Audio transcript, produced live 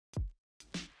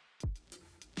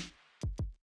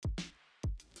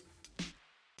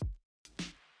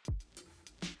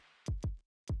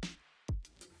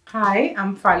Hi,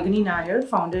 I'm Falguni Nayar,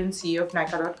 founder and CEO of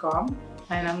Nykaa.com,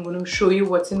 and I'm going to show you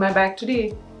what's in my bag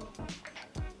today.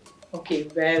 Okay,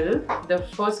 well, the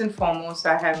first and foremost,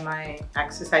 I have my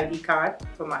Access ID card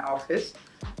for my office.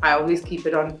 I always keep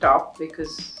it on top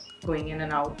because going in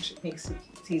and out makes it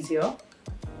easier.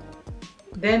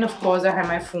 Then, of course, I have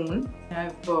my phone.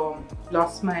 I've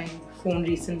lost my phone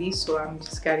recently, so I'm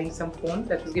just carrying some phone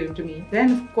that was given to me.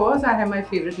 Then, of course, I have my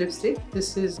favorite lipstick.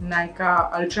 This is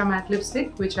Nykaa Ultra Matte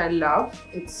Lipstick, which I love.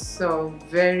 It's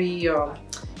very,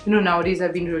 nowadays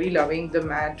I've been really loving the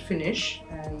matte finish,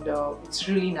 and it's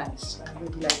really nice. I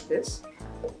really like this.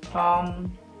 I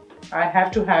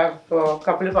have to have a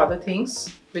couple of other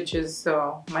things, which is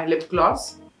my lip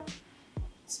gloss.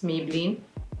 It's Maybelline,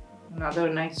 another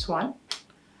nice one.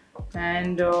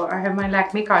 And I have my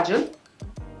Lakme kajal.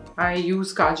 I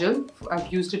use kajal.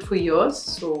 I've used it for years,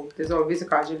 so there's always a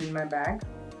kajal in my bag.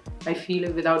 I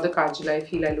feel without the kajal,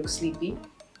 I look sleepy,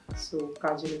 so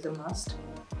kajal is a must.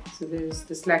 So there's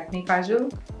this Lakme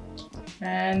kajal,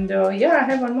 and yeah, I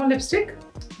have one more lipstick.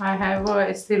 I have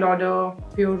Estee Lauder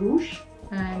Pure Rouge,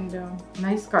 and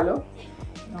nice color.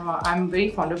 I'm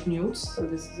very fond of nudes, so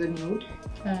this is a nude,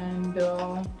 and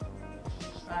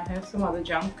I have some other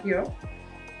junk here.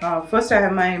 First, I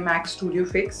have my MAC Studio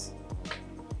Fix,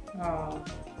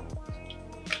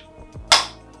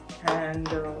 and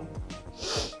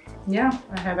yeah,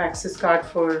 I have access card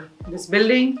for this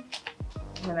building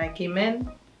when I came in,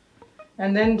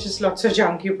 and then just lots of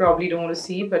junk you probably don't want to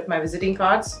see, but my visiting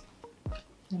cards,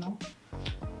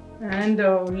 and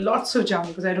lots of junk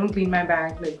because I don't clean my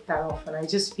bag like that often. I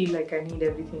just feel like I need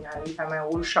everything. I have my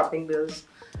old shopping bills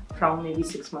from maybe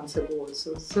 6 months ago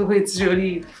also, so it's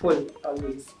really full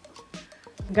always.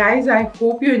 Guys, I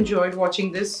hope you enjoyed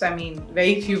watching this. I mean,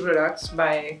 very few products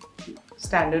by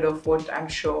standard of what I'm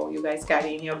sure you guys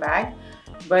carry in your bag,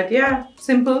 but yeah,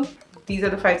 simple. These are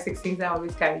the 5-6 things I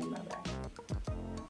always carry in my bag.